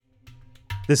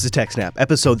This is TechSnap,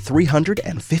 episode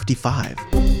 355.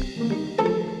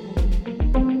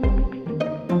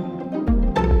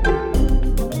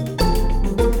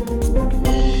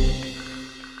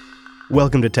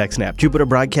 Welcome to TechSnap, Jupiter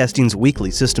Broadcasting's weekly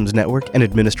systems network and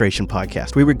administration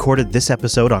podcast. We recorded this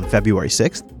episode on February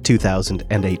 6th,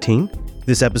 2018.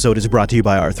 This episode is brought to you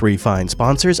by our three fine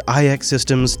sponsors, iX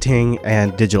Systems, Ting,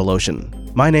 and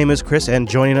DigitalOcean. My name is Chris, and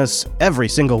joining us every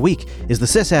single week is the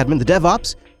sysadmin, the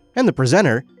DevOps, and the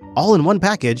presenter, all in one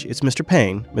package. It's Mr.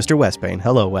 Payne, Mr. Wes Payne.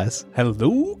 Hello, Wes.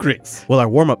 Hello, Chris. Well, our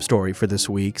warm-up story for this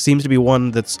week seems to be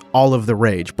one that's all of the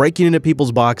rage, breaking into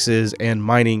people's boxes and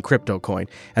mining crypto coin.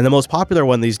 And the most popular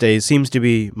one these days seems to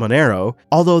be Monero,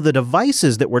 although the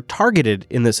devices that were targeted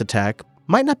in this attack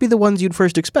might not be the ones you'd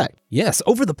first expect. Yes,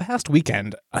 over the past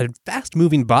weekend, a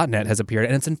fast-moving botnet has appeared,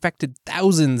 and it's infected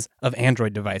thousands of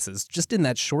Android devices just in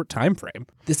that short time frame.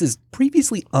 This is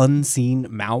previously unseen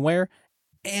malware,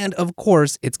 and of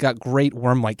course, it's got great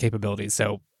worm-like capabilities,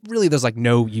 so really there's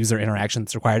no user interaction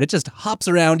that's required. It just hops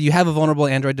around, you have a vulnerable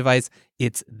Android device,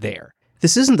 it's there.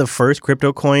 This isn't the first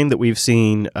crypto coin that we've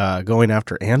seen going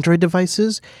after Android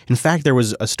devices. In fact, there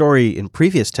was a story in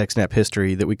previous TechSnap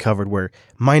history that we covered where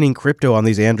mining crypto on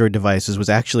these Android devices was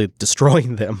actually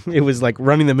destroying them. It was like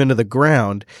running them into the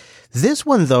ground. This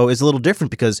one, though, is a little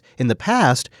different because in the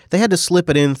past, they had to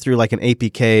slip it in through like an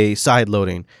APK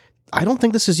sideloading. I don't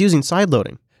think this is using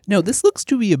sideloading. No, this looks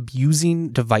to be abusing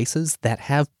devices that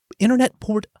have Internet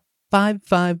port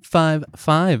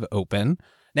 5555 open.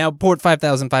 Now, port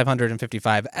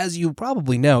 5555, as you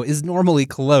probably know, is normally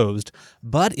closed,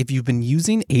 but if you've been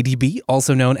using ADB,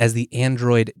 also known as the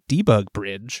Android Debug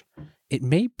Bridge, it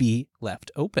may be left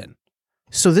open.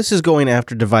 So this is going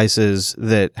after devices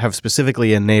that have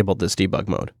specifically enabled this debug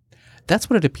mode. That's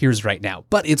what it appears right now,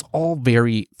 but it's all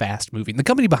very fast-moving. The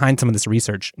company behind some of this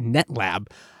research, NetLab,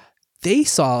 they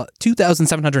saw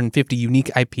 2,750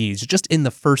 unique IPs just in the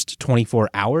first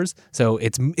 24 hours. So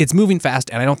it's moving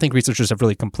fast, and I don't think researchers have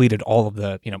really completed all of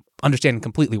the, understanding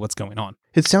completely what's going on.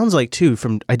 It sounds like, too,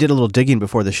 I did a little digging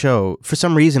before the show, for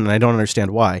some reason, and I don't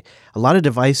understand why, a lot of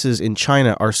devices in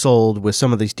China are sold with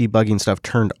some of these debugging stuff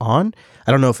turned on.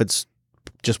 I don't know if it's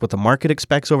just what the market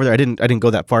expects over there. I didn't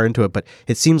go that far into it, but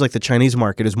it seems like the Chinese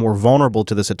market is more vulnerable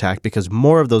to this attack because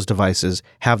more of those devices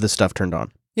have this stuff turned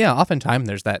on. Yeah, oftentimes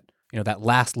there's that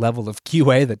last level of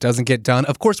QA that doesn't get done.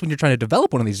 Of course, when you're trying to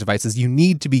develop one of these devices, you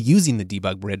need to be using the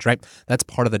debug bridge, right? That's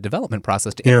part of the development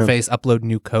process to interface, upload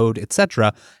new code,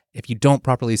 etc. If you don't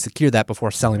properly secure that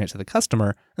before selling it to the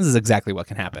customer, this is exactly what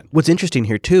can happen. What's interesting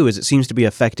here, too, is it seems to be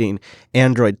affecting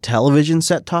Android television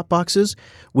set-top boxes,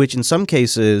 which in some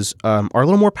cases are a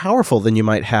little more powerful than you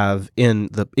might have in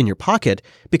your pocket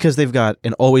because they've got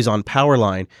an always-on power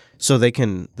line, so they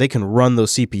can run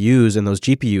those CPUs and those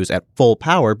GPUs at full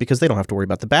power because they don't have to worry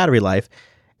about the battery life.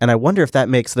 And I wonder if that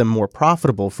makes them more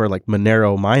profitable for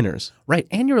Monero miners. Right,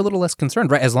 and you're a little less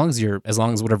concerned, right? As long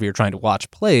as whatever you're trying to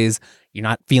watch plays, you're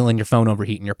not feeling your phone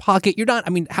overheat in your pocket. You're not,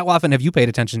 how often have you paid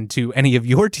attention to any of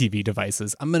your TV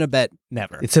devices? I'm going to bet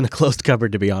never. It's in a closed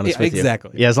cupboard, to be honest with you.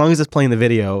 Exactly. Yeah, as long as it's playing the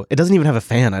video. It doesn't even have a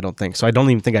fan, I don't think, so I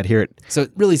don't even think I'd hear it. So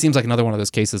it really seems like another one of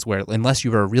those cases where unless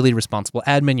you're a really responsible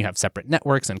admin, you have separate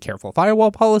networks and careful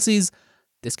firewall policies,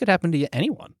 this could happen to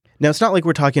anyone. Now, it's not like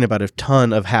we're talking about a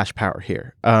ton of hash power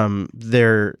here.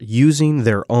 They're using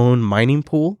their own mining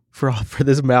pool for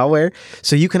this malware.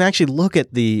 So you can actually look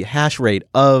at the hash rate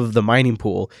of the mining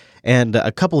pool. And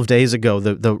a couple of days ago,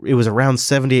 it was around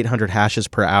 7,800 hashes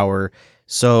per hour.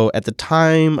 So at the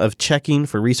time of checking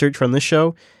for research from this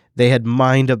show, they had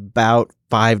mined about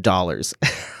 $5.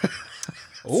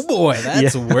 Oh boy,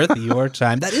 that's worth your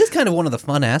time. That is kind of one of the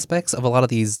fun aspects of a lot of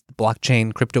these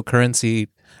blockchain cryptocurrency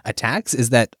attacks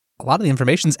is that a lot of the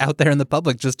information's out there in the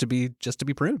public just to be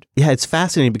pruned. Yeah, it's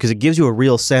fascinating because it gives you a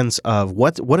real sense of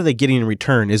what are they getting in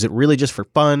return? Is it really just for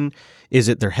fun? Is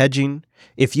it they're hedging?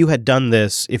 If you had done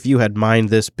this, if you had mined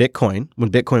this Bitcoin, when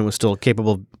Bitcoin was still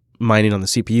capable of mining on the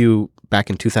CPU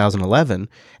back in 2011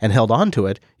 and held on to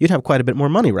it, you'd have quite a bit more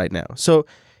money right now. So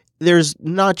there's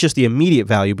not just the immediate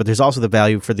value, but there's also the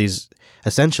value for these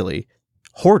essentially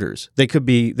hoarders. They could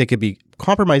be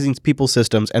compromising people's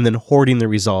systems and then hoarding the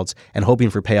results and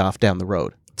hoping for payoff down the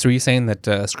road. So are you saying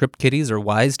that script kiddies are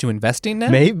wise to investing now?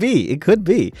 Maybe. It could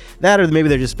be. That or maybe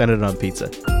they're just spending it on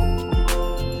pizza.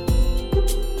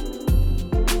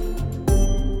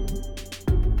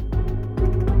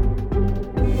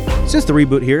 Since the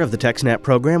reboot here of the TechSnap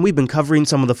program, we've been covering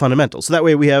some of the fundamentals, so that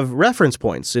way we have reference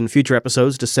points in future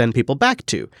episodes to send people back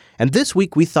to. And this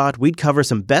week we thought we'd cover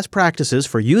some best practices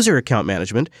for user account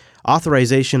management,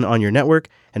 authorization on your network,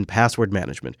 and password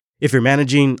management. If you're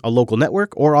managing a local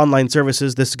network or online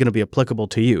services, this is going to be applicable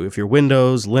to you. If you're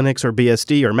Windows, Linux, or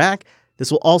BSD, or Mac, this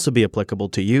will also be applicable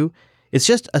to you. It's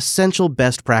just essential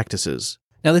best practices.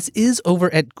 Now, this is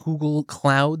over at Google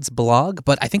Cloud's blog,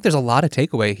 but I think there's a lot of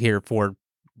takeaway here for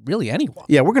really anyone.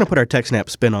 Yeah, we're going to put our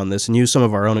TechSnap spin on this and use some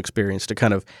of our own experience to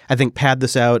kind of, I think, pad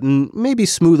this out and maybe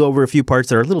smooth over a few parts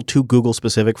that are a little too Google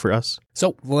specific for us.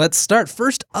 So let's start.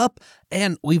 First up,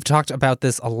 and we've talked about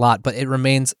this a lot, but it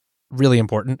remains really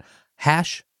important,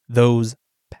 hash those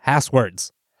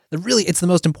passwords. It's the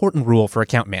most important rule for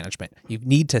account management. You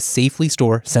need to safely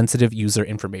store sensitive user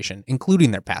information,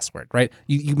 including their password, right?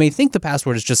 You may think the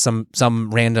password is just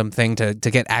some random thing to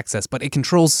get access, but it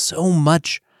controls so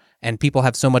much, and people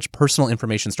have so much personal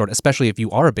information stored, especially if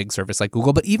you are a big service like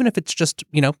Google, but even if it's just,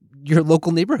 your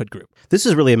local neighborhood group. This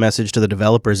is really a message to the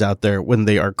developers out there when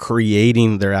they are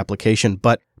creating their application,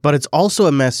 but it's also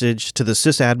a message to the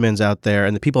sysadmins out there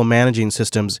and the people managing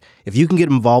systems. If you can get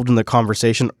involved in the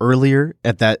conversation earlier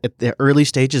at the early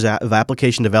stages of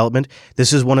application development,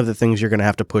 this is one of the things you're going to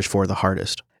have to push for the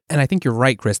hardest. And I think you're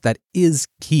right, Chris. That is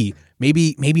key.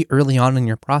 Maybe early on in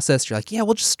your process, you're like, yeah,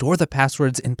 we'll just store the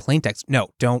passwords in plain text. No,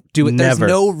 don't do it. Never. There's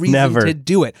no reason Never. to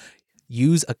do it.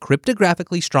 Use a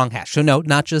cryptographically strong hash. So no,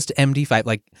 not just MD5,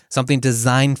 like something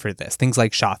designed for this. Things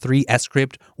like SHA-3,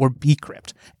 Scrypt, or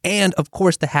Bcrypt. And of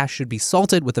course, the hash should be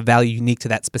salted with a value unique to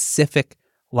that specific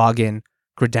login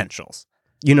credentials.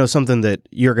 Something that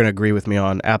you're going to agree with me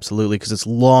on, absolutely, because it's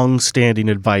long-standing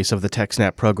advice of the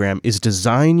TechSnap program, is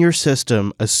design your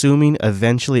system assuming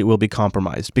eventually it will be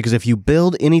compromised. Because if you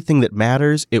build anything that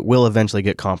matters, it will eventually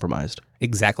get compromised.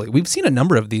 Exactly. We've seen a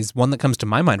number of these. One that comes to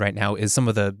my mind right now is some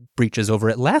of the breaches over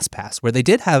at LastPass, where they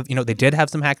did have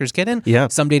some hackers get in. Yeah.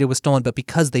 Some data was stolen, but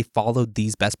because they followed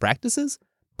these best practices,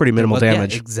 pretty minimal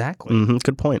damage. Yeah, exactly. Mm-hmm.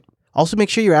 Good point. Also, make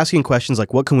sure you're asking questions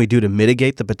like, what can we do to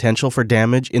mitigate the potential for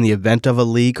damage in the event of a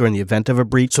leak or in the event of a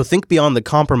breach? So think beyond the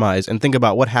compromise and think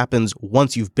about what happens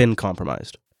once you've been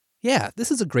compromised. Yeah,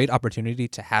 this is a great opportunity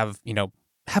to have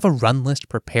a run list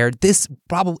prepared.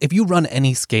 If you run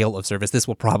any scale of service, this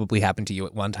will probably happen to you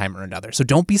at one time or another. So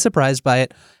don't be surprised by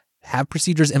it. Have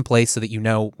procedures in place so that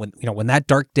when that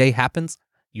dark day happens,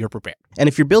 you're prepared. And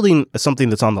if you're building something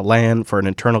that's on the LAN for an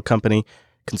internal company,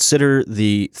 consider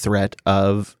the threat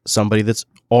of somebody that's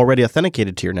already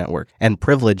authenticated to your network and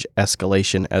privilege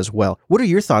escalation as well. What are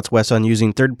your thoughts, Wes, on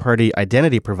using third-party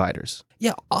identity providers?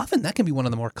 Yeah, often that can be one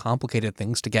of the more complicated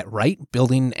things to get right,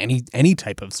 building any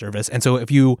type of service. And so if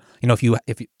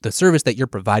the service that you're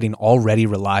providing already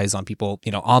relies on people,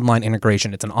 online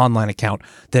integration, it's an online account,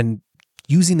 then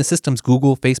using the systems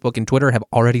Google, Facebook, and Twitter have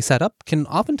already set up can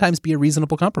oftentimes be a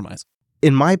reasonable compromise.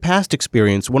 In my past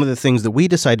experience, one of the things that we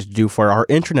decided to do for our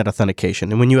intranet authentication,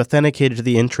 and when you authenticated to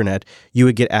the intranet, you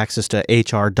would get access to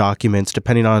HR documents.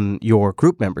 Depending on your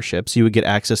group memberships, you would get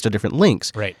access to different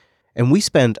links. Right. And we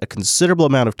spent a considerable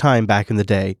amount of time back in the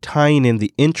day tying in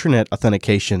the intranet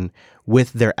authentication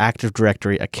with their Active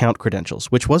Directory account credentials,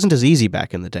 which wasn't as easy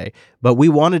back in the day, but we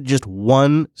wanted just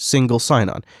one single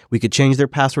sign-on. We could change their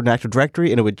password in Active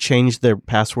Directory, and it would change their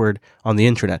password on the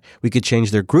intranet. We could change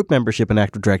their group membership in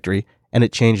Active Directory, and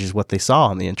it changes what they saw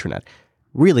on the intranet.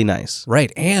 Really nice.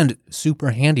 Right. And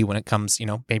super handy when it comes,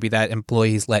 maybe that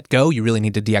employee's let go. You really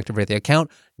need to deactivate the account.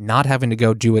 Not having to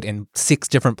go do it in 6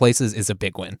 different places is a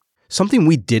big win. Something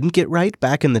we didn't get right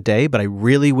back in the day, but I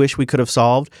really wish we could have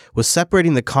solved, was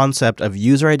separating the concept of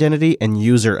user identity and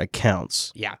user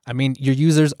accounts. Yeah. I mean, your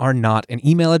users are not an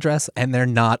email address and they're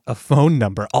not a phone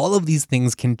number. All of these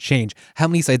things can change. How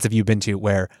many sites have you been to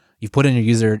where you've put in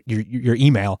your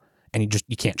email and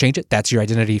you can't change it? That's your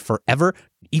identity forever,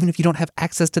 even if you don't have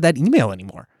access to that email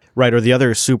anymore. Right, or the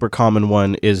other super common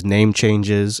one is name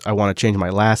changes. I want to change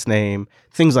my last name.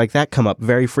 Things like that come up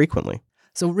very frequently.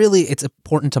 So really, it's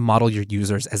important to model your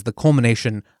users as the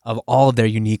culmination of all of their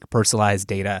unique personalized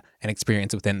data and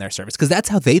experience within their service, because that's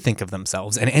how they think of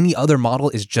themselves, and any other model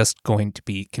is just going to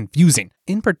be confusing.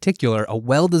 In particular, a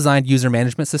well-designed user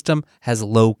management system has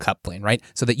low coupling, right?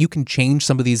 So that you can change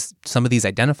some of these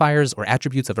identifiers or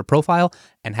attributes of a profile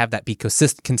and have that be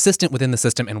consistent within the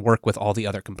system and work with all the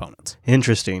other components.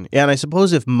 Interesting. Yeah, and I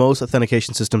suppose if most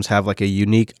authentication systems have like a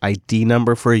unique ID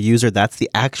number for a user, that's the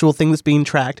actual thing that's being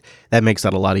tracked, that makes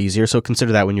that a lot easier. So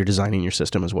consider that when you're designing your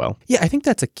system as well. Yeah, I think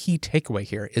that's a key takeaway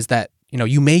here is that,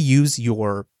 you may use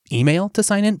your email to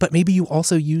sign in, but maybe you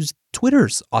also use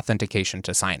Twitter's authentication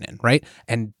to sign in, right?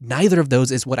 And neither of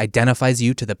those is what identifies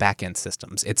you to the backend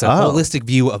systems. It's a holistic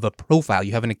view of a profile.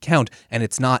 You have an account and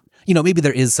it's not, maybe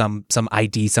there is some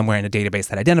ID somewhere in a database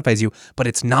that identifies you, but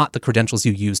it's not the credentials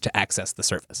you use to access the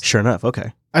service. Sure enough.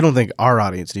 Okay. I don't think our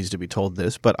audience needs to be told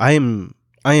this, but I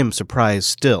am surprised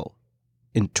still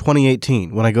in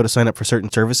 2018, when I go to sign up for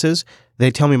certain services, they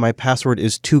tell me my password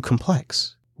is too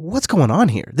complex. What's going on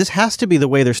here? This has to be the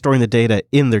way they're storing the data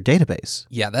in their database.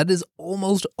 Yeah, that is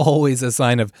almost always a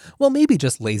sign of, well, maybe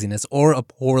just laziness or a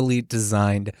poorly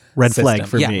designed Red system. flag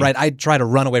for me. Yeah, right. I try to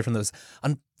run away from those.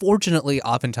 Unfortunately,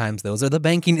 oftentimes those are the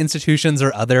banking institutions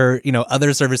or other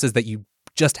services that you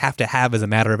just have to have as a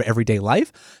matter of everyday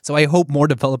life. So I hope more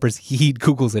developers heed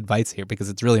Google's advice here because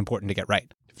it's really important to get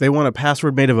right. If they want a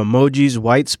password made of emojis,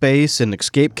 white space, and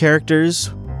escape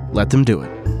characters, let them do it.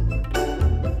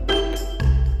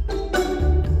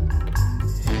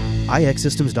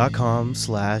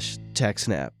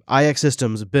 ixsystems.com/TechSnap. iX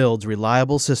Systems builds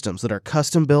reliable systems that are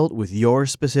custom built with your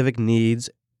specific needs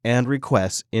and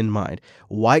requests in mind.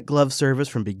 White glove service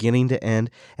from beginning to end,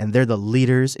 and they're the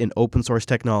leaders in open source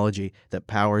technology that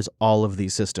powers all of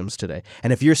these systems today.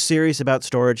 And if you're serious about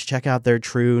storage, check out their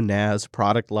TrueNAS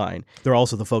product line. They're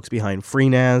also the folks behind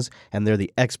FreeNAS, and they're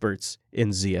the experts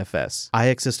in ZFS.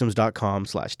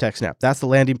 ixsystems.com/TechSnap. That's the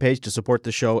landing page to support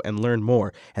the show and learn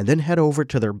more. And then head over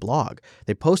to their blog.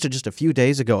 They posted just a few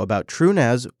days ago about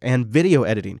TrueNAS and video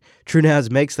editing.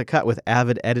 TrueNAS makes the cut with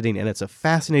Avid Editing, and it's a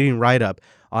fascinating write-up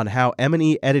on how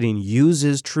M&E Editing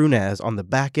uses TrueNAS on the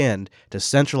back end to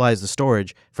centralize the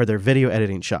storage for their video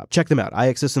editing shop. Check them out,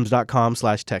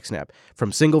 ixsystems.com/TechSnap.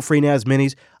 From single FreeNAS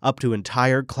minis up to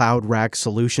entire cloud rack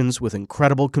solutions with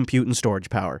incredible compute and storage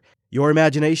power. Your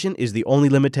imagination is the only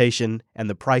limitation, and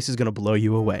the price is going to blow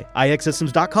you away.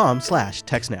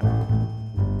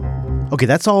 ixsystems.com/TechSnap. Okay,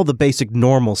 that's all the basic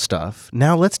normal stuff.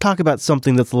 Now let's talk about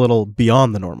something that's a little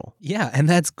beyond the normal. Yeah, and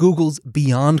that's Google's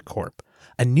BeyondCorp,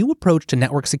 a new approach to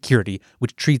network security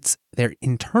which treats their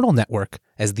internal network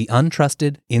as the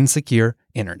untrusted, insecure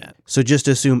internet. So just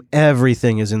assume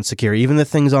everything is insecure. Even the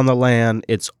things on the LAN,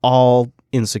 it's all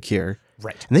insecure.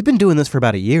 Right. And they've been doing this for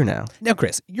about a year now. Now,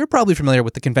 Chris, you're probably familiar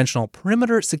with the conventional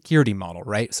perimeter security model,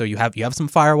 right? So you have some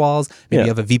firewalls, maybe you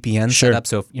have a VPN set up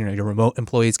so if, your remote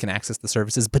employees can access the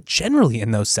services. But generally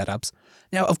in those setups,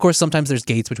 now, of course, sometimes there's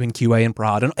gates between QA and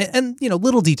prod and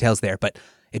little details there. But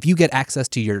if you get access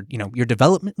to your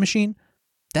development machine,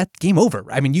 that's game over.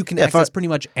 I mean, you can access pretty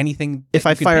much anything. If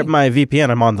I fire up my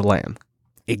VPN, I'm on the LAN.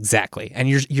 Exactly. And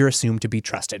you're assumed to be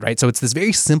trusted, right? So it's this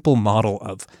very simple model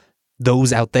of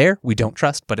those out there we don't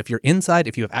trust, but if you're inside,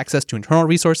 if you have access to internal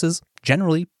resources,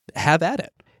 generally have at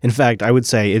it. In fact, I would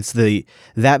say it's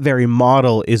that very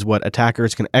model is what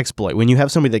attackers can exploit. When you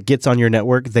have somebody that gets on your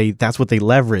network, that's what they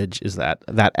leverage, is that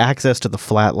access to the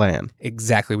flat LAN.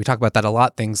 Exactly. We talk about that a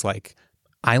lot. Things like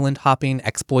island hopping,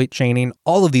 exploit chaining,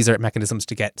 all of these are mechanisms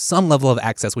to get some level of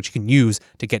access which you can use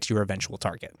to get to your eventual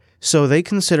target. So they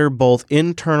consider both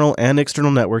internal and external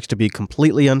networks to be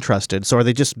completely untrusted. So are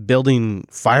they just building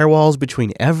firewalls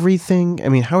between everything? I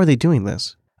mean, how are they doing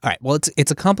this? All right. Well,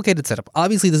 it's a complicated setup.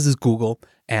 Obviously, this is Google,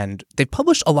 and they've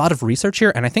published a lot of research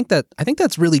here, and I think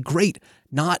that's really great.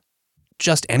 Not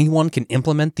just anyone can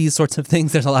implement these sorts of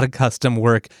things. There's a lot of custom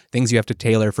work, things you have to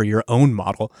tailor for your own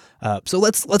model. So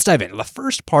let's dive in. The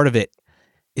first part of it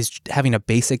is having a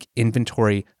basic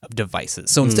inventory of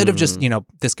devices. So instead of just,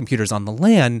 this computer's on the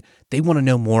LAN, they want to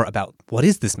know more about what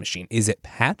is this machine? Is it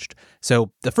patched?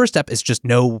 So the first step is just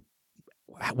know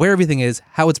where everything is,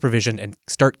 how it's provisioned, and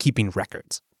start keeping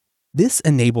records. This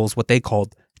enables what they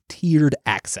called tiered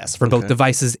access for both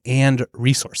devices and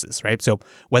resources, right? So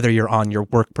whether you're on your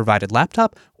work-provided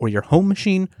laptop or your home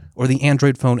machine or the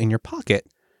Android phone in your pocket,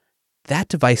 that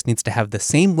device needs to have the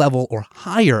same level or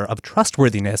higher of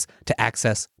trustworthiness to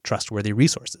access trustworthy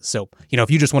resources. So,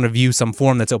 if you just want to view some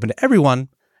form that's open to everyone,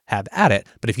 have at it.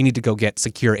 But if you need to go get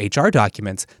secure HR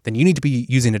documents, then you need to be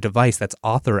using a device that's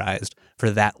authorized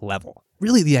for that level.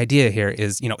 Really, the idea here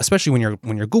is, especially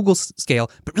when you're Google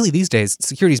scale, but really these days,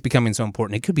 security is becoming so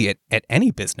important. It could be at any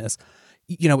business.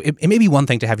 It may be one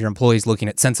thing to have your employees looking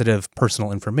at sensitive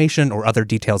personal information or other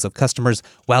details of customers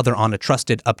while they're on a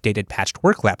trusted, updated, patched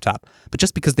work laptop. But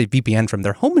just because they VPN from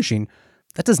their home machine,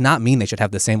 that does not mean they should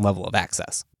have the same level of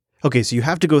access. Okay, so you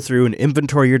have to go through and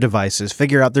inventory your devices,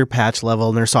 figure out their patch level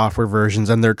and their software versions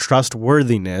and their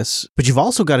trustworthiness, but you've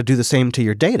also got to do the same to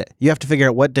your data. You have to figure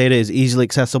out what data is easily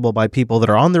accessible by people that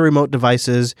are on the remote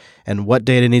devices and what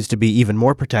data needs to be even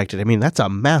more protected. I mean, that's a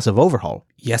massive overhaul.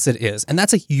 Yes, it is. And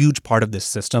that's a huge part of this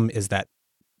system is that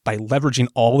by leveraging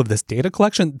all of this data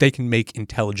collection, they can make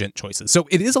intelligent choices. So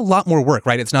it is a lot more work,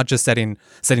 right? It's not just setting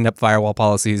up firewall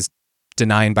policies,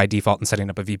 denying by default and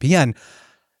setting up a VPN.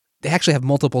 They actually have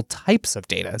multiple types of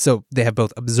data. So they have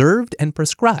both observed and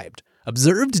prescribed.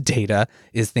 Observed data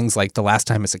is things like the last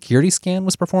time a security scan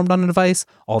was performed on a device,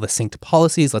 all the synced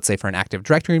policies, let's say for an Active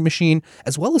Directory machine,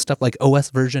 as well as stuff like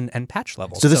OS version and patch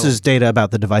level. So this is data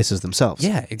about the devices themselves.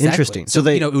 Yeah, exactly. Interesting. So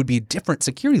it would be a different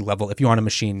security level if you're on a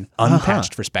machine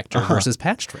unpatched for Spectre versus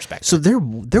patched for Spectre. So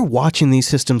they're watching these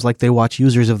systems like they watch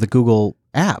users of the Google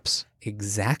apps.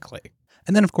 Exactly.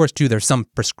 And then, of course, too, there's some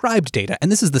prescribed data.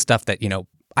 And this is the stuff that,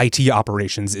 IT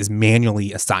operations is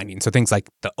manually assigning. So things like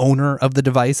the owner of the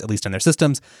device, at least in their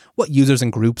systems, what users and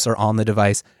groups are on the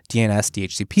device, DNS,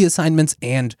 DHCP assignments,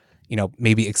 and,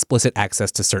 maybe explicit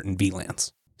access to certain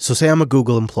VLANs. So say I'm a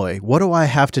Google employee. What do I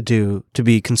have to do to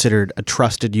be considered a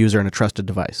trusted user and a trusted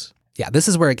device? Yeah, this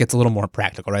is where it gets a little more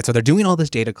practical, right? So they're doing all this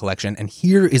data collection, and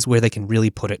here is where they can really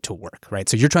put it to work, right?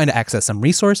 So you're trying to access some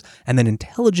resource, and then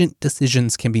intelligent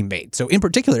decisions can be made. So in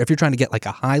particular, if you're trying to get like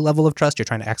a high level of trust, you're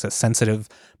trying to access sensitive,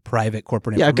 private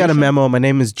corporate information. Yeah, I've got a memo. My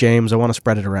name is James. I want to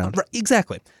spread it around. Right,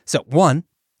 exactly. So 1,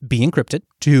 be encrypted.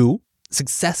 2,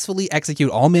 successfully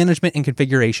execute all management and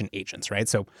configuration agents, right?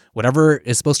 So whatever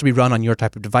is supposed to be run on your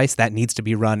type of device, that needs to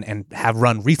be run and have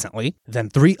run recently. Then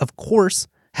 3, of course,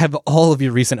 have all of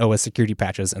your recent OS security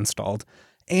patches installed,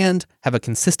 and have a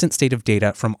consistent state of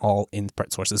data from all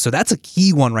input sources. So that's a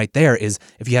key one right there is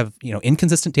if you have,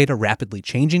 inconsistent data, rapidly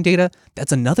changing data,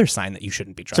 that's another sign that you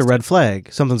shouldn't be trusted. It's a red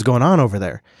flag. Something's going on over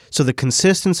there. So the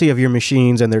consistency of your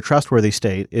machines and their trustworthy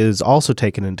state is also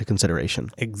taken into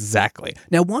consideration. Exactly.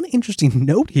 Now, one interesting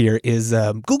note here is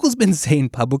Google's been saying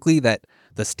publicly that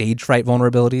the stage fright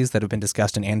vulnerabilities that have been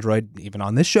discussed in Android, even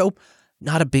on this show,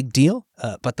 not a big deal,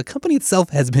 but the company itself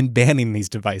has been banning these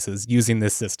devices using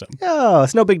this system. Oh,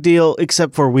 it's no big deal,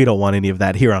 except for we don't want any of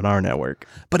that here on our network.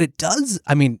 But it does,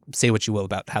 say what you will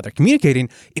about how they're communicating,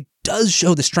 it does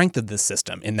show the strength of this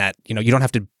system in that, you don't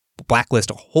have to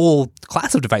blacklist a whole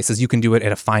class of devices. You can do it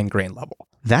at a fine-grained level.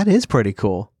 That is pretty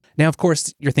cool. Now, of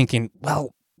course, you're thinking,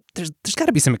 well, there's got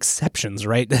to be some exceptions,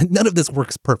 right? None of this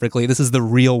works perfectly. This is the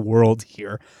real world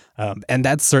here. And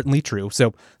that's certainly true.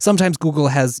 So sometimes Google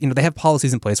has, they have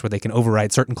policies in place where they can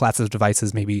override certain classes of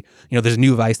devices. Maybe, there's a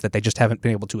new device that they just haven't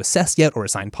been able to assess yet or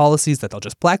assign policies that they'll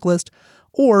just blacklist.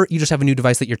 Or you just have a new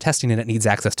device that you're testing and it needs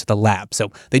access to the lab. So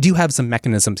they do have some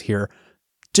mechanisms here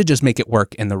to just make it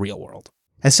work in the real world.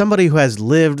 As somebody who has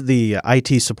lived the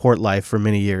IT support life for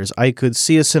many years, I could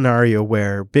see a scenario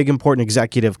where big important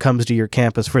executive comes to your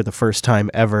campus for the first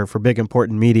time ever for big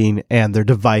important meeting and their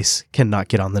device cannot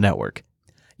get on the network.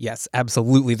 Yes,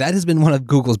 absolutely. That has been one of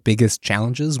Google's biggest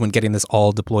challenges when getting this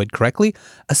all deployed correctly,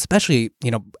 especially,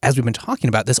 as we've been talking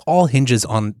about, this all hinges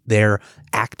on their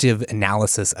active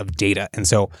analysis of data. And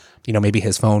so, maybe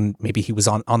his phone, maybe he was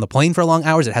on the plane for long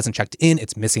hours, it hasn't checked in,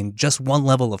 it's missing just one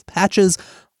level of patches.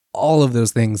 All of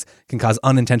those things can cause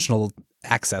unintentional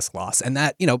access loss. And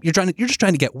that, you're just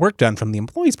trying to get work done from the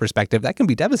employee's perspective. That can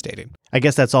be devastating. I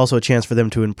guess that's also a chance for them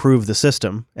to improve the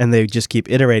system, and they just keep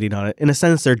iterating on it. In a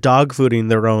sense, they're dogfooding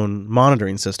their own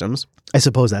monitoring systems. I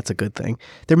suppose that's a good thing.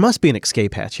 There must be an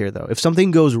escape hatch here, though. If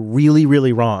something goes really,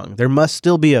 really wrong, there must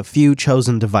still be a few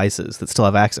chosen devices that still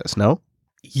have access, no?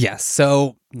 Yes.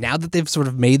 So now that they've sort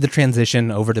of made the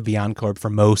transition over to BeyondCorp for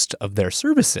most of their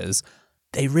services,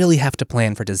 they really have to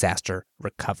plan for disaster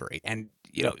recovery. And,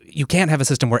 you can't have a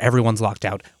system where everyone's locked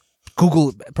out.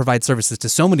 Google provides services to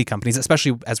so many companies,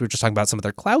 especially as we were just talking about some of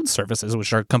their cloud services,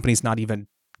 which are companies not even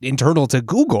internal to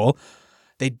Google.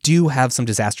 They do have some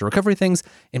disaster recovery things.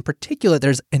 In particular,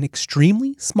 there's an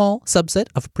extremely small subset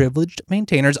of privileged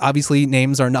maintainers. Obviously,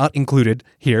 names are not included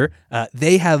here.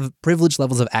 They have privileged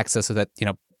levels of access so that,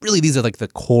 really these are like the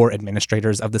core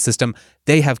administrators of the system.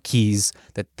 They have keys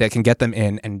that can get them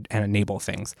in and enable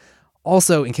things.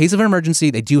 Also, in case of an emergency,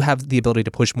 they do have the ability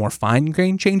to push more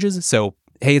fine-grained changes. So,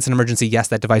 hey, it's an emergency. Yes,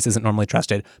 that device isn't normally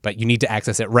trusted, but you need to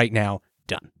access it right now.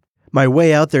 Done. My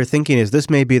way out there thinking is this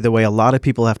may be the way a lot of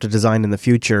people have to design in the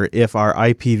future if our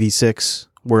IPv6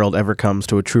 world ever comes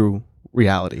to a true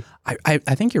reality. I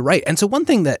think you're right. And so one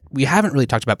thing that we haven't really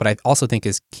talked about, but I also think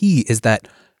is key, is that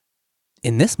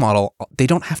in this model, they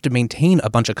don't have to maintain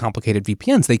a bunch of complicated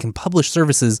VPNs. They can publish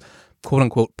services, quote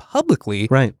unquote, publicly,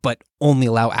 right, but only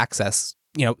allow access.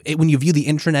 When you view the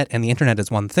internet and the internet as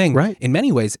one thing, right, in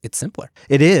many ways, it's simpler.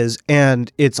 It is.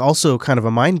 And it's also kind of a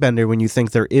mind bender when you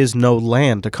think there is no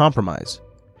LAN to compromise.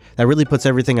 That really puts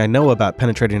everything I know about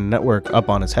penetrating a network up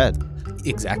on its head.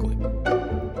 Exactly.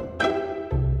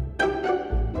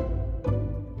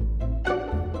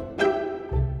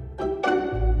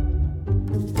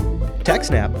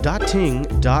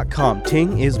 TechSnap.ting.com.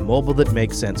 Ting is mobile that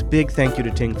makes sense. Big thank you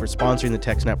to Ting for sponsoring the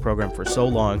TechSnap program for so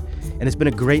long, and it's been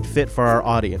a great fit for our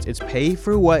audience. It's pay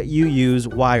for what you use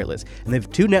wireless, and they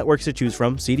have 2 networks to choose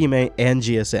from, CDMA and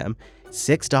GSM.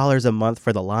 $6 a month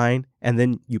for the line, and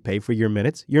then you pay for your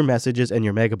minutes, your messages, and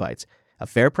your megabytes. A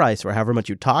fair price for however much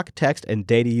you talk, text, and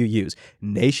data you use.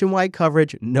 Nationwide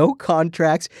coverage, no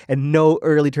contracts, and no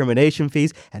early termination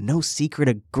fees, and no secret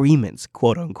agreements,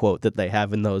 quote unquote, that they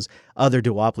have in those other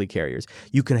duopoly carriers.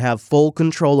 You can have full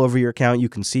control over your account. You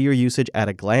can see your usage at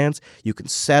a glance. You can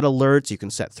set alerts. You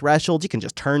can set thresholds. You can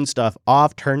just turn stuff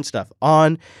off, turn stuff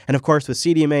on. And of course, with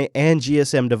CDMA and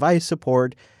GSM device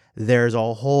support, there's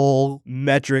a whole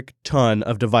metric ton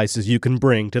of devices you can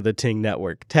bring to the Ting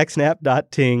network.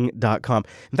 TechSnap.ting.com.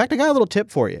 In fact, I got a little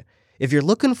tip for you. If you're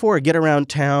looking for a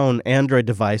get-around-town Android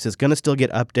device, it's going to still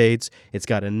get updates. It's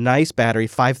got a nice battery,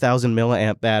 5,000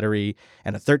 milliamp battery,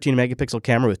 and a 13-megapixel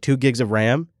camera with 2 gigs of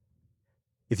RAM.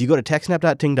 If you go to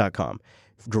TechSnap.ting.com,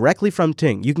 directly from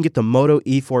Ting, you can get the Moto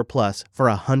E4 Plus for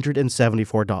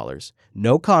 $174.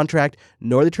 No contract,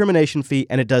 nor the termination fee,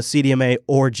 and it does CDMA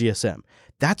or GSM.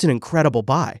 That's an incredible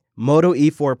buy. Moto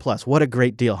E4 Plus, what a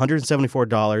great deal.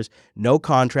 $174, no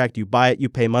contract. You buy it, you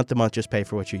pay month to month, just pay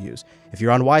for what you use. If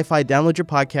you're on Wi-Fi, download your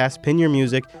podcast, pin your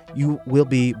music. You will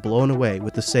be blown away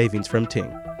with the savings from Ting.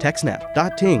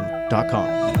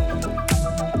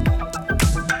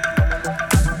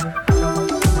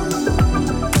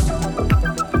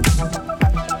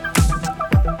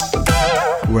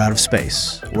 We're out of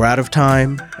space, we're out of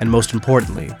time, and most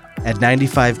importantly, at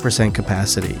 95%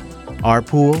 capacity, our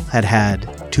pool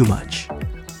had too much.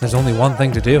 There's only one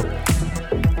thing to do.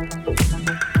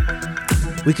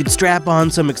 We could strap on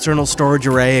some external storage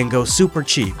array and go super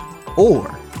cheap,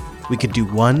 or we could do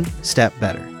one step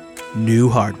better. New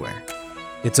hardware.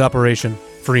 It's Operation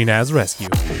FreeNAS Rescue.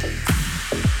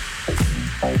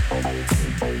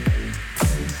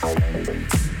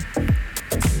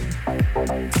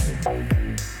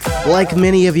 Like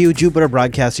many of you, Jupiter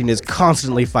Broadcasting is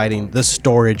constantly fighting the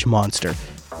storage monster.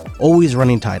 Always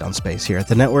running tight on space here at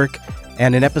the network,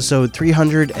 and in episode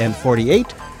 348,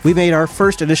 we made our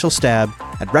first initial stab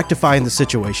at rectifying the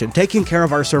situation, taking care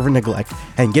of our server neglect,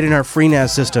 and getting our FreeNAS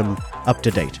system up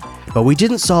to date. But we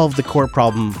didn't solve the core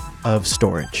problem of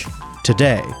storage.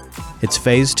 Today, it's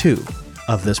phase 2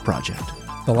 of this project.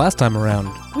 The last time around,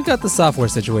 we got the software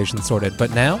situation sorted,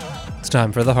 but now it's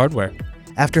time for the hardware.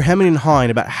 After hemming and hawing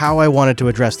about how I wanted to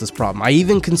address this problem, I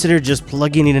even considered just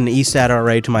plugging in an eSATA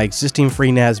array to my existing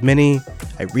FreeNAS Mini.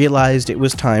 I realized it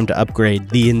was time to upgrade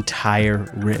the entire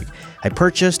rig. I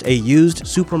purchased a used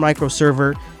Supermicro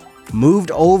server,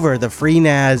 moved over the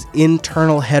FreeNAS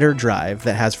internal header drive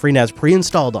that has FreeNAS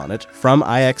pre-installed on it from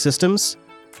iX Systems,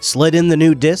 slid in the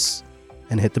new disks,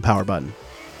 and hit the power button.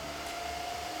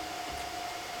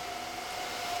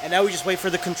 And now we just wait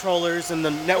for the controllers and the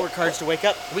network cards to wake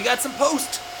up. We got some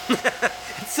post!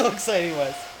 It's so exciting,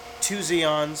 Wes. 2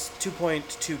 Xeons,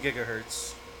 2.2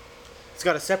 gigahertz. It's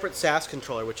got a separate SAS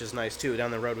controller, which is nice too. Down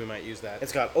the road we might use that.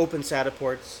 It's got open SATA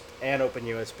ports and open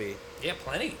USB. Yeah,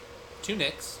 plenty. 2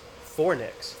 NICs. 4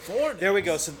 NICs. 4 NICs. There we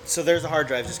go. So there's the hard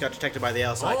drive. Just got detected by the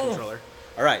LSI controller.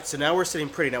 All right, so now we're sitting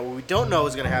pretty. Now what we don't know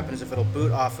is going to happen is if it'll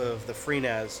boot off of the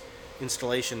FreeNAS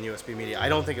installation USB media. I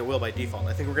don't think it will by default.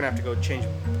 I think we're going to have to go change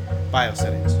BIOS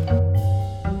settings.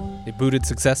 It booted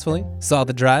successfully, saw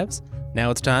the drives.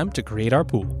 Now it's time to create our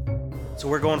pool. So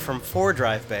we're going from 4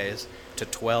 drive bays to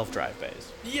 12 drive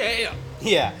bays. Yeah.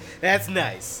 Yeah, that's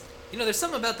nice. You know, there's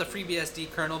something about the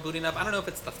FreeBSD kernel booting up. I don't know if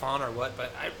it's the font or what,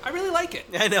 but I really like it.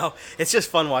 I know. It's just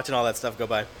fun watching all that stuff go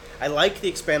by. I like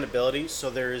the expandability,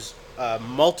 so there's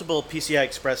multiple PCI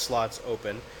Express slots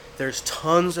open. There's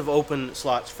tons of open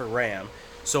slots for RAM.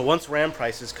 So once RAM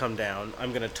prices come down,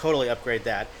 I'm going to totally upgrade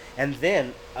that. And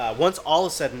then once all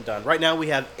is said and done, right now we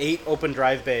have 8 open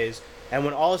drive bays, and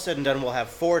when all is said and done, we'll have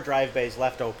 4 drive bays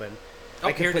left open.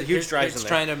 I can put huge drives in there. It's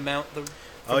trying to mount the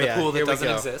pool that doesn't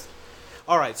exist.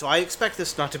 All right, so I expect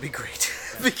this not to be great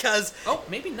because... Oh,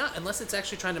 maybe not, unless it's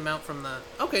actually trying to mount from the...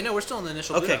 Okay, no, we're still in the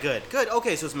initial boot Okay, up. good.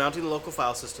 Okay, so it's mounting the local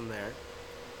file system there.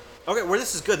 Okay, well,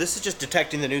 this is good. This is just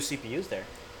detecting the new CPUs there.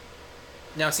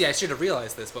 Now, see, I should have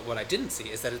realized this, but what I didn't see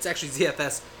is that it's actually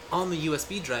ZFS on the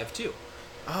USB drive, too.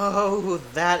 Oh,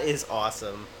 that is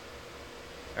awesome.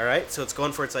 All right, so it's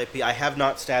going for its IP. I have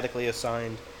not statically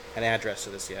assigned an address to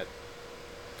this yet.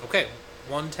 Okay,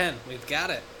 110. We've got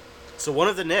it. So one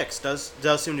of the NICs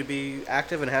does seem to be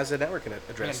active and has a network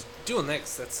address. Dual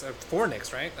NICs. That's 4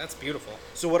 NICs, right? That's beautiful.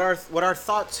 So what our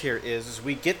thoughts here is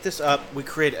we get this up, we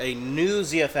create a new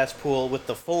ZFS pool with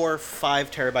the 4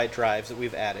 5 terabyte drives that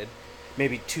we've added,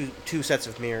 maybe two sets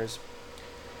of mirrors,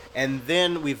 and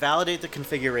then we validate the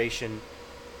configuration.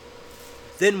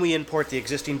 Then we import the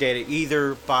existing data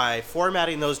either by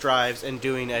formatting those drives and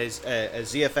doing a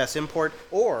ZFS import,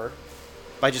 or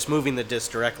by just moving the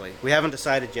disk directly. We haven't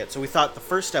decided yet, so we thought the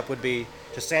first step would be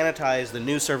to sanitize the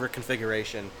new server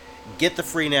configuration, get the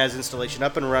FreeNAS installation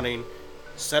up and running,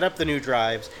 set up the new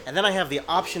drives, and then I have the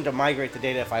option to migrate the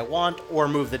data if I want or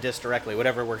move the disk directly,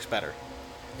 whatever works better.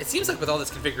 It seems like with all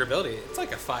this configurability, it's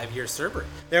like a 5-year server.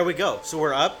 There we go. So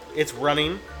we're up. It's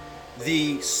running.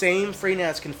 The same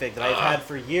FreeNAS config that I've had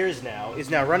for years now is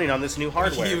now running on this new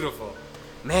hardware. Beautiful.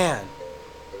 Man.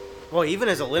 Well, even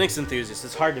as a Linux enthusiast,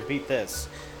 it's hard to beat this.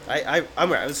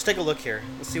 I'm right. Let's take a look here.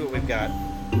 Let's see what we've got.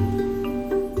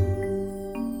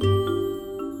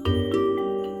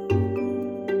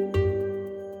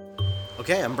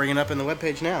 Okay, I'm bringing up in the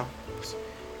webpage now.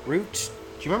 Root.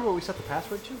 Do you remember what we set the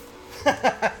password to?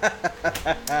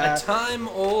 A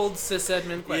time-old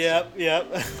sysadmin question.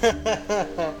 Yep.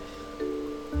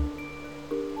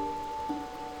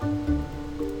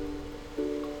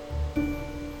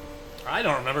 I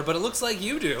don't remember, but it looks like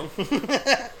you do.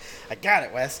 I got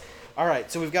it, Wes. All right,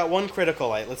 so we've got one critical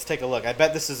light. Let's take a look. I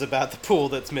bet this is about the pool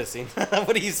that's missing.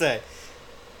 What do you say?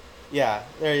 Yeah,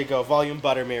 there you go. Volume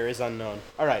buttermere is unknown.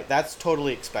 All right, that's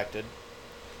totally expected.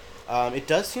 It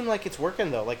does seem like it's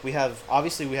working, though. Like, we have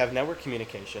network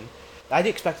communication. I'd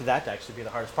expected that to actually be the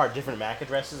hardest part. Different MAC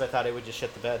addresses, I thought it would just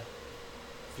shit the bed.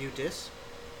 View dis?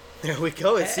 There we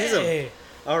go, it sees them.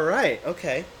 All right,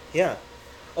 okay, yeah.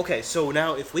 Okay, so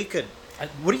now if we could...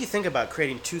 what do you think about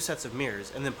creating 2 sets of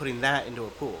mirrors and then putting that into a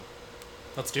pool?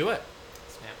 Let's do it.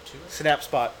 Snap to it.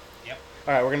 SnapSpot. Yep.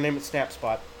 All right, we're going to name it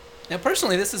SnapSpot. Now,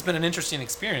 personally, this has been an interesting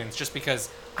experience just because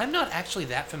I'm not actually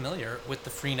that familiar with the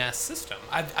FreeNAS system.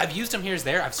 I've used them here as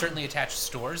there. I've certainly attached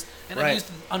stores, and I've used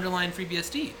the underlying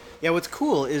FreeBSD. Yeah, what's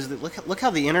cool is that look how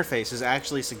the interface is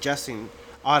actually suggesting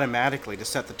automatically to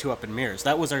set the 2 up in mirrors.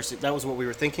 That was what we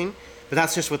were thinking, but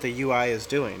that's just what the UI is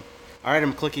doing. All right,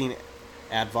 I'm clicking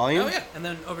add volume. Oh, yeah. And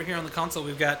then over here on the console,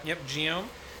 we've got, Geom.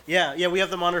 Yeah, we have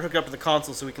the monitor hooked up to the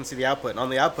console so we can see the output. And on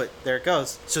the output, there it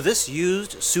goes. So this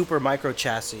used Super Micro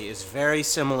chassis is very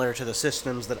similar to the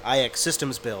systems that IX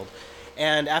Systems build.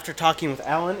 And after talking with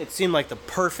Alan, it seemed like the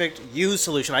perfect used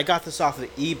solution. I got this off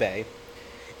of eBay.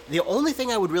 The only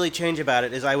thing I would really change about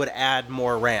it is I would add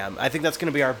more RAM. I think that's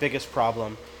going to be our biggest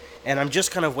problem. And I'm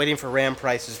just kind of waiting for RAM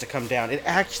prices to come down. It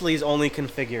actually is only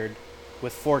configured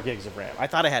with 4 gigs of RAM. I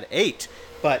thought I had 8,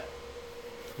 but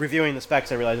reviewing the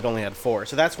specs, I realized it only had 4.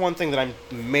 So that's one thing that I'm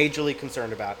majorly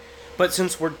concerned about. But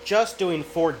since we're just doing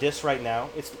 4 disks right now,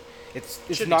 it's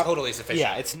should not be totally sufficient.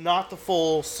 Yeah, it's not the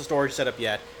full storage setup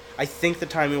yet. I think the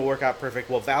timing will work out perfect.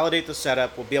 We'll validate the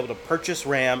setup. We'll be able to purchase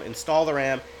RAM, install the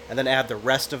RAM, and then add the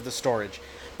rest of the storage.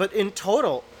 But in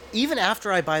total, even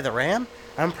after I buy the RAM,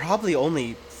 I'm probably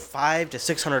only $500 to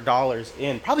 $600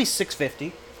 in, probably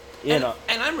 $650. And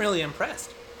I'm really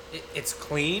impressed. It's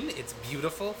clean, it's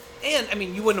beautiful, and I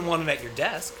mean, you wouldn't want it at your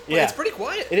desk. But it's pretty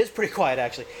quiet. It is pretty quiet,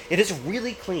 actually. It is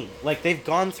really clean. Like, they've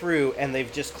gone through and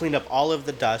they've just cleaned up all of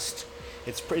the dust.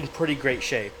 It's in pretty great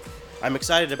shape. I'm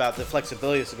excited about the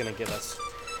flexibility this is going to give us,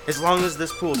 as long as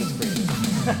this pool gets created.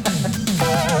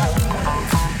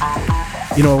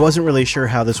 You know, I wasn't really sure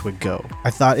how this would go.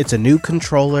 I thought it's a new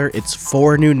controller, it's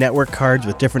 4 new network cards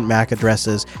with different MAC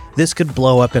addresses. This could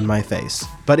blow up in my face.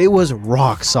 But it was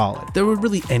rock solid. There were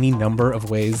really any number of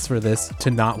ways for this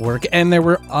to not work, and there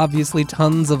were obviously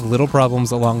tons of little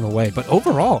problems along the way. But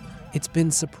overall, it's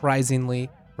been surprisingly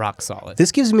rock solid.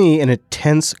 This gives me an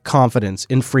intense confidence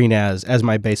in FreeNAS as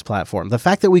my base platform. The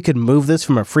fact that we could move this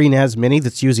from a FreeNAS Mini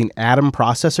that's using Atom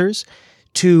processors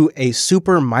to a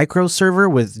Super Micro server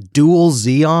with dual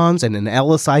Xeons and an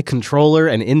LSI controller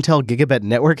and Intel Gigabit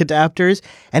network adapters,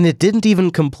 and it didn't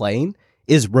even complain,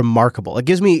 is remarkable. It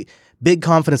gives me big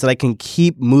confidence that I can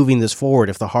keep moving this forward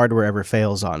if the hardware ever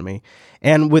fails on me.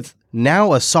 And with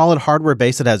now a solid hardware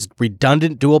base that has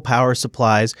redundant dual power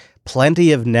supplies,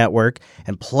 plenty of network,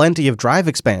 and plenty of drive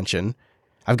expansion,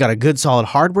 I've got a good solid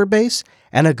hardware base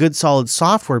and a good solid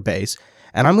software base.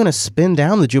 And I'm going to spin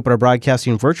down the Jupiter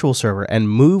Broadcasting virtual server and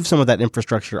move some of that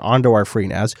infrastructure onto our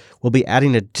FreeNAS. We'll be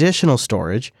adding additional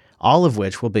storage, all of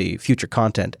which will be future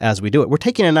content as we do it. We're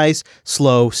taking a nice,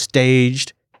 slow,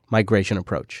 staged migration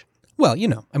approach. Well,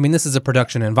 this is a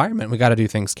production environment. We got to do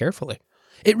things carefully.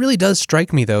 It really does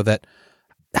strike me, though, that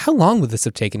how long would this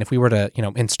have taken if we were to,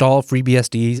 install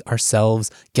FreeBSD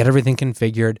ourselves, get everything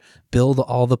configured, build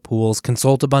all the pools,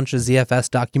 consult a bunch of ZFS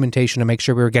documentation to make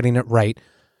sure we were getting it right.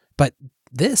 But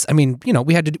this,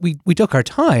 we took our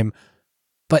time,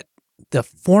 but the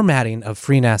formatting of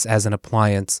FreeNAS as an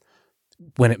appliance,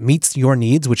 when it meets your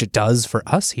needs, which it does for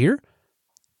us here,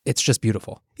 it's just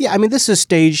beautiful. Yeah, this is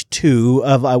stage 2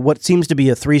 of what seems to be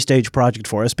a 3-stage project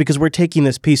for us because we're taking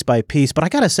this piece by piece. But I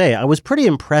got to say, I was pretty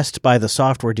impressed by the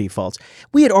software defaults.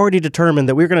 We had already determined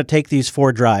that we were going to take these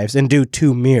 4 drives and do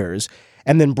 2 mirrors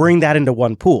and then bring that into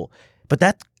one pool. But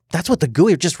that's what the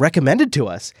GUI just recommended to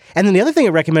us. And then the other thing it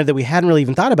recommended that we hadn't really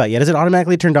even thought about yet is it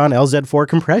automatically turned on LZ4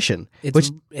 compression.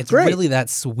 It's great. really that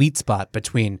sweet spot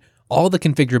between all the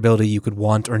configurability you could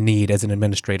want or need as an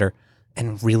administrator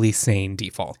and really sane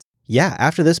defaults. Yeah,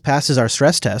 after this passes our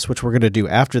stress test, which we're going to do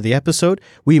after the episode,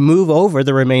 we move over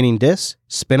the remaining disks,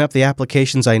 spin up the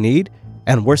applications I need,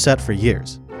 and we're set for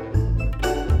years.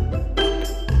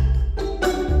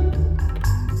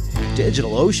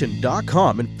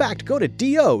 DigitalOcean.com. In fact, go to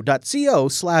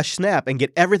do.co/snap and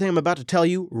get everything I'm about to tell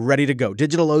you ready to go.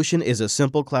 DigitalOcean is a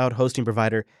simple cloud hosting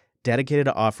provider dedicated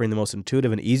to offering the most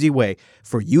intuitive and easy way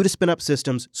for you to spin up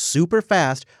systems super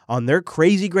fast on their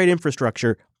crazy great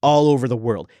infrastructure all over the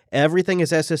world. Everything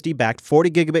is SSD backed,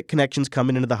 40 gigabit connections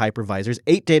coming into the hypervisors,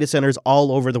 8 data centers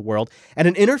all over the world, and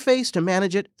an interface to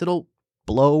manage it that'll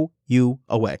blow you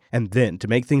away. And then, to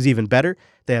make things even better,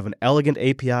 they have an elegant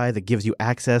API that gives you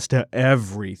access to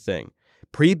everything.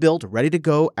 Pre-built,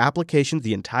 ready-to-go applications,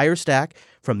 the entire stack,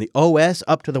 from the OS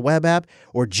up to the web app,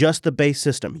 or just the base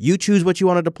system. You choose what you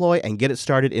want to deploy and get it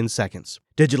started in seconds.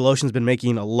 DigitalOcean's been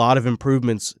making a lot of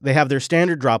improvements. They have their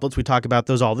standard droplets. We talk about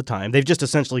those all the time. They've just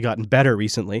essentially gotten better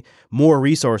recently. More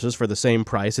resources for the same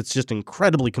price. It's just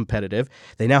incredibly competitive.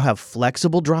 They now have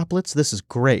flexible droplets. This is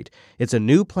great. It's a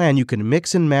new plan. You can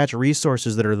mix and match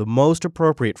resources that are the most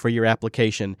appropriate for your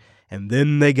application. And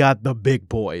then they got the big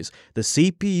boys, the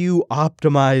CPU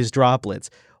optimized droplets.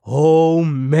 Oh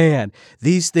man,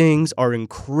 these things are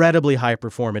incredibly high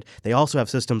performant. They also have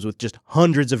systems with just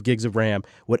hundreds of gigs of RAM,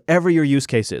 whatever your use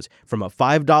case is, from a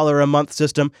 $5 a month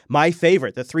system, my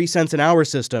favorite, the 3 cents an hour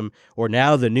system, or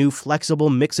now the new flexible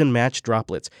mix and match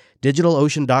droplets.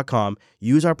 DigitalOcean.com,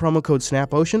 use our promo code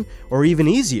SNAPOcean, or even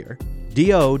easier,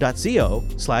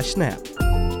 do.co/snap.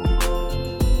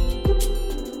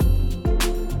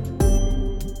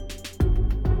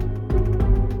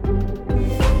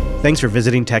 Thanks for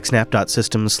visiting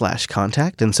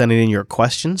techsnap.systems/contact and sending in your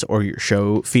questions or your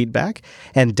show feedback.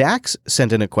 And Dax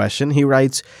sent in a question. He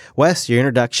writes, Wes, your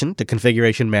introduction to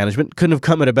configuration management couldn't have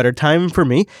come at a better time for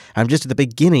me. I'm just at the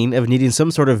beginning of needing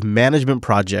some sort of management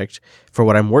project for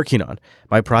what I'm working on.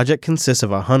 My project consists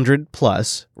of 100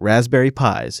 plus Raspberry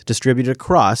Pis distributed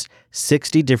across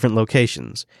 60 different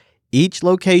locations. Each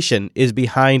location is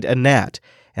behind a NAT,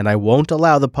 and I won't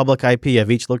allow the public IP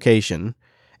of each location,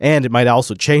 and it might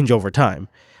also change over time.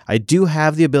 I do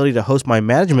have the ability to host my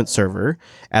management server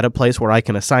at a place where I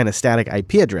can assign a static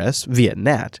IP address via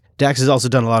NAT. Dax has also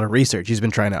done a lot of research. He's been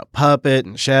trying out Puppet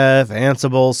and Chef,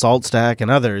 Ansible, SaltStack,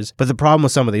 and others. But the problem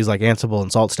with some of these, like Ansible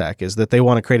and SaltStack, is that they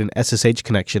want to create an SSH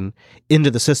connection into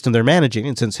the system they're managing.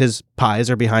 And since his Pis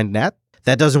are behind NAT,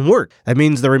 that doesn't work. That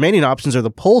means the remaining options are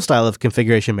the pull style of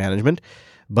configuration management,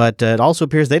 but it also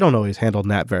appears they don't always handle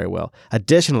NAT very well.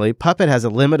 Additionally, Puppet has a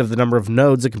limit of the number of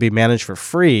nodes that can be managed for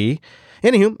free.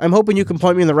 Anywho, I'm hoping you can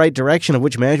point me in the right direction of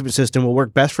which management system will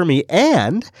work best for me,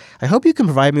 and I hope you can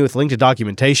provide me with a link to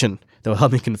documentation that will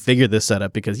help me configure this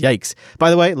setup, because yikes. By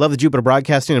the way, love the Jupiter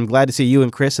Broadcasting. I'm glad to see you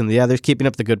and Chris and the others keeping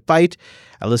up the good fight.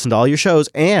 I listen to all your shows,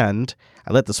 and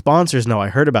I let the sponsors know I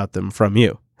heard about them from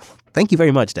you. Thank you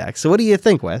very much, Dax. So what do you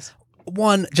think, Wes?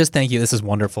 One, just thank you. This is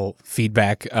wonderful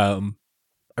feedback.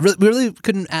 We really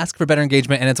couldn't ask for better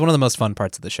engagement, and it's one of the most fun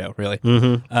parts of the show, really.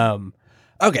 Mm-hmm.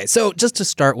 Okay, so just to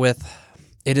start with,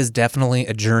 it is definitely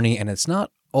a journey, and it's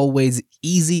not always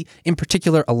easy. In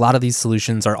particular, a lot of these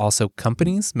solutions are also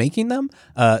companies making them.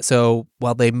 So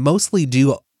while they mostly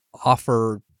do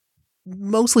offer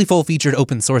mostly full-featured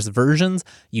open-source versions,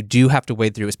 you do have to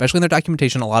wade through, especially in their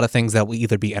documentation, a lot of things that will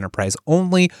either be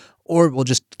enterprise-only or will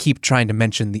just keep trying to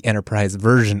mention the enterprise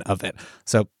version of it.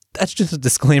 So that's just a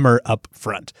disclaimer up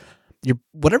front.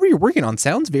 Whatever you're working on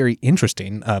sounds very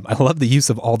interesting. I love the use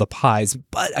of all the Pis,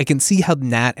 but I can see how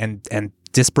NAT and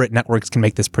disparate networks can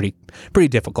make this pretty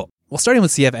difficult. Well, starting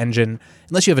with CF Engine,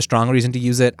 unless you have a strong reason to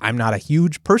use it, I'm not a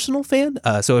huge personal fan.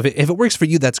 So if it works for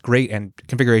you, that's great, and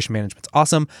configuration management's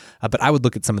awesome. But I would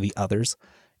look at some of the others.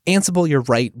 Ansible, you're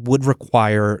right, would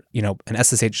require, an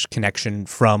SSH connection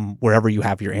from wherever you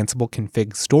have your Ansible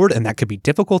config stored, and that could be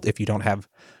difficult if you don't have,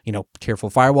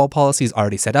 careful firewall policies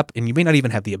already set up, and you may not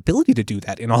even have the ability to do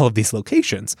that in all of these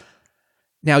locations.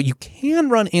 Now, you can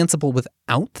run Ansible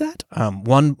without that.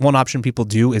 One option people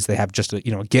do is they have just a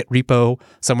Git repo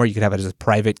somewhere. You could have it as a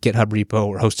private GitHub repo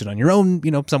or host it on your own,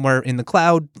 somewhere in the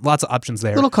cloud. Lots of options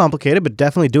there. A little complicated, but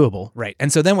definitely doable. Right.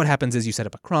 And so then what happens is you set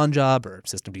up a cron job or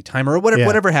systemd timer or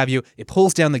whatever have you. It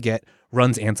pulls down the Git,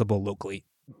 runs Ansible locally.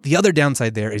 The other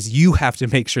downside there is you have to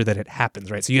make sure that it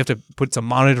happens, right? So you have to put some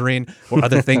monitoring or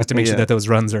other things to make sure that those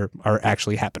runs are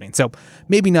actually happening. So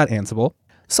maybe not Ansible.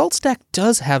 SaltStack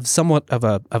does have somewhat of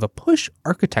a push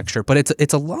architecture, but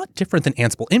it's a lot different than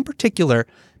Ansible. In particular,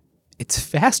 it's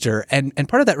faster, and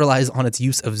part of that relies on its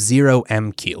use of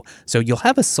 0MQ. So you'll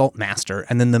have a Salt master,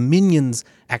 and then the minions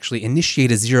actually initiate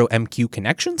a 0MQ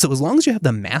connection. So as long as you have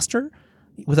the master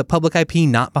with a public IP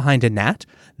not behind a NAT,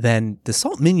 then the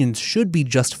Salt minions should be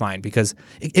just fine, because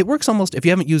it works almost, if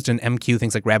you haven't used an MQ,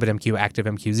 things like RabbitMQ,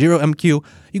 ActiveMQ, 0MQ,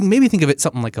 you can maybe think of it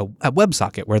something like a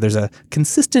WebSocket, where there's a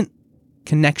consistent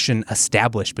connection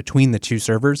established between the two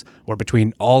servers or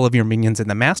between all of your minions and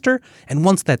the master. And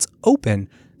once that's open,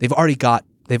 they've already got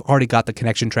the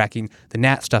connection tracking, the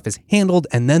NAT stuff is handled,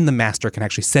 and then the master can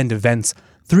actually send events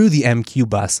through the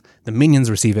MQ bus, the minions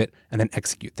receive it, and then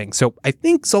execute things. So I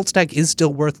think SaltStack is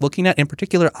still worth looking at. In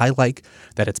particular, I like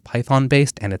that it's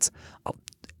Python-based, and it's,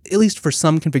 at least for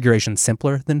some configurations,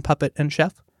 simpler than Puppet and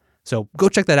Chef. So go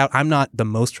check that out. I'm not the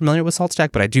most familiar with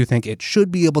SaltStack, but I do think it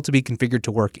should be able to be configured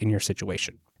to work in your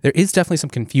situation. There is definitely some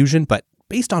confusion, but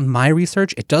based on my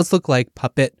research, it does look like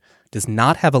Puppet does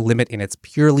not have a limit in its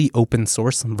purely open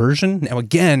source version. Now,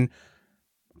 again,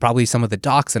 probably some of the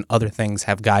docs and other things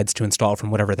have guides to install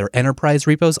from whatever their enterprise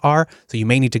repos are, so you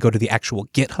may need to go to the actual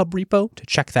GitHub repo to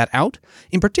check that out.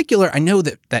 In particular, I know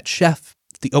that Chef,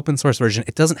 the open source version,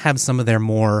 it doesn't have some of their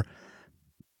more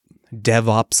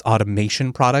DevOps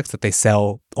automation products that they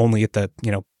sell only at the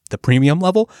premium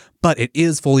level, but it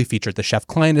is fully featured. The Chef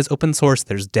client is open source,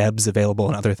 there's Debs available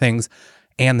and other things,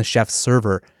 and the Chef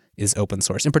server is open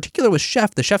source. In particular with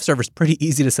Chef, the Chef server is pretty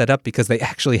easy to set up because they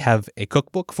actually have a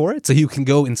cookbook for it. So you can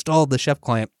go install the Chef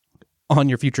client on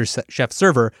your future Chef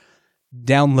server,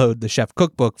 download the Chef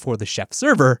cookbook for the Chef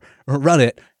server, run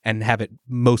it, and have it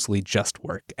mostly just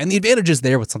work. And the advantages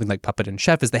there with something like Puppet and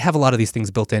Chef is they have a lot of these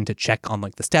things built in to check on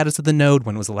like the status of the node.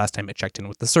 When was the last time it checked in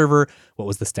with the server? What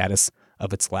was the status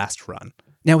of its last run?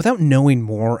 Now, without knowing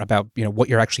more about, what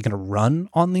you're actually going to run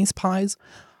on these pies,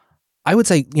 I would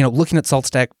say, looking at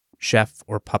SaltStack, Chef,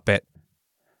 or Puppet,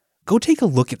 go take a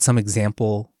look at some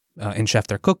example in Chef,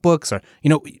 their cookbooks, or,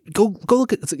 go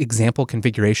look at example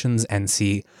configurations and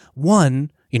see,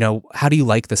 one, how do you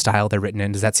like the style they're written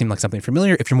in? Does that seem like something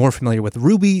familiar? If you're more familiar with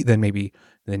Ruby,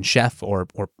 then Chef or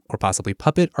possibly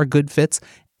Puppet are good fits.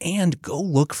 And go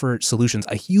look for solutions.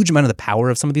 A huge amount of the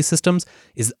power of some of these systems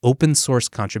is open source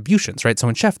contributions, right? So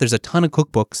in Chef, there's a ton of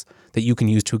cookbooks that you can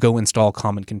use to go install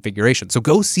common configurations. So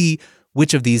go see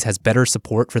which of these has better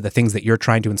support for the things that you're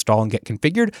trying to install and get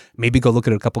configured. Maybe go look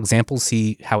at a couple examples,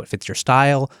 see how it fits your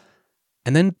style,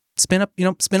 and then spin up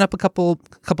a couple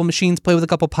machines, play with a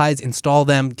couple pies, install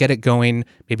them, get it going.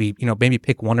 Maybe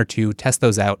pick one or two, test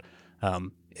those out.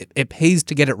 It pays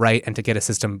to get it right and to get a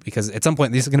system, because at some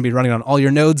point, these are going to be running on all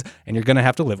your nodes and you're going to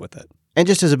have to live with it. And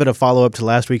just as a bit of follow-up to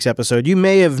last week's episode, you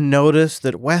may have noticed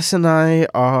that Wes and I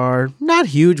are not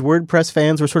huge WordPress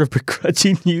fans. We're sort of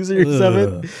begrudging users of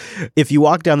it. If you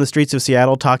walk down the streets of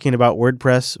Seattle talking about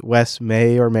WordPress, Wes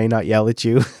may or may not yell at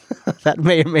you. That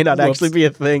may or may not actually be a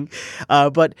thing.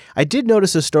 But I did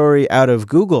notice a story out of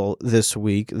Google this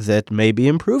week that may be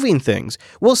improving things.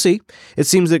 We'll see. It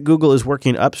seems that Google is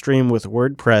working upstream with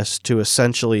WordPress to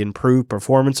essentially improve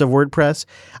performance of WordPress.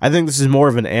 I think this is more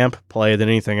of an AMP play than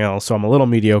anything else, so I'm a little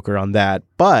mediocre on that,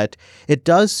 but it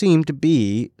does seem to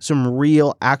be some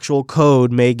real actual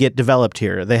code may get developed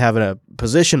here. They have a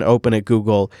position open at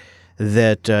Google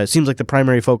that seems like the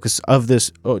primary focus of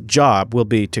this job will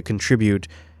be to contribute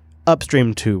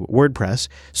upstream to WordPress.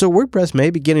 So WordPress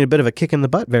may be getting a bit of a kick in the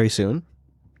butt very soon.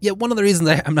 Yeah, one of the reasons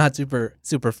I'm not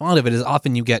super fond of it is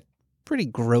often you get pretty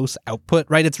gross output,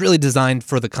 right? It's really designed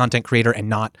for the content creator and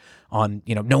not on,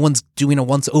 no one's doing a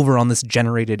once over on this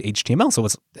generated HTML. So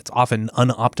it's often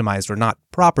unoptimized or not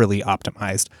properly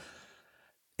optimized.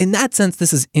 In that sense,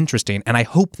 this is interesting. And I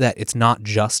hope that it's not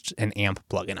just an AMP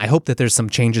plugin. I hope that there's some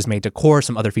changes made to core,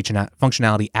 some other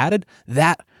functionality added.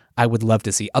 That I would love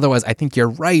to see. Otherwise, I think you're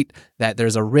right that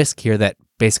there's a risk here that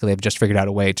basically they've just figured out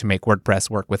a way to make WordPress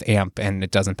work with AMP and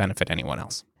it doesn't benefit anyone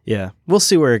else. Yeah, we'll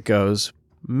see where it goes.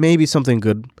 Maybe something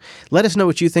good. Let us know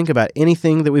what you think about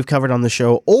anything that we've covered on the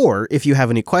show, or if you have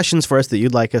any questions for us that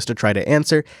you'd like us to try to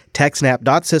answer,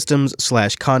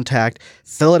 techsnap.systems/contact.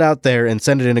 Fill it out there and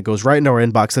send it in. It goes right into our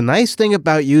inbox. The nice thing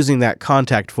about using that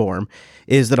contact form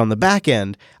is that on the back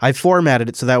end, I formatted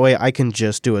it so that way I can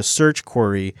just do a search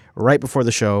query right before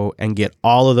the show and get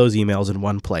all of those emails in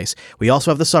one place. We also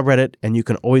have the subreddit, and you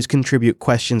can always contribute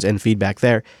questions and feedback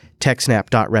there.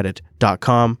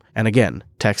 techsnap.reddit.com, and again,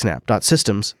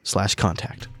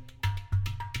 techsnap.systems/contact.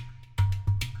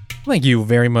 Thank you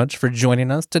very much for joining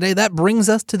us today. That brings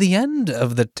us to the end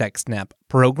of the TechSnap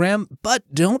program. But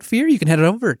don't fear, you can head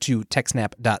over to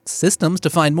techsnap.systems to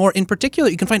find more. In particular,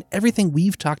 you can find everything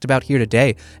we've talked about here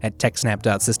today at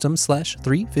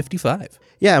techsnap.systems/355.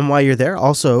 Yeah, and while you're there,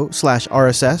 also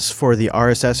 /RSS for the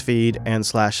RSS feed and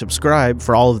 /subscribe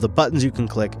for all of the buttons you can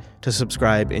click to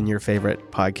subscribe in your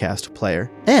favorite podcast player.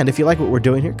 And if you like what we're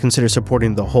doing here, consider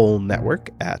supporting the whole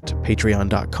network at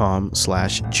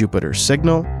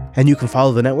patreon.com/JupiterSignal. And you can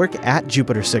follow the network at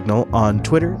Jupiter Signal on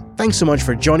Twitter. Thanks so much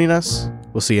for joining us.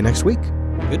 We'll see you next week.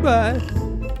 Goodbye.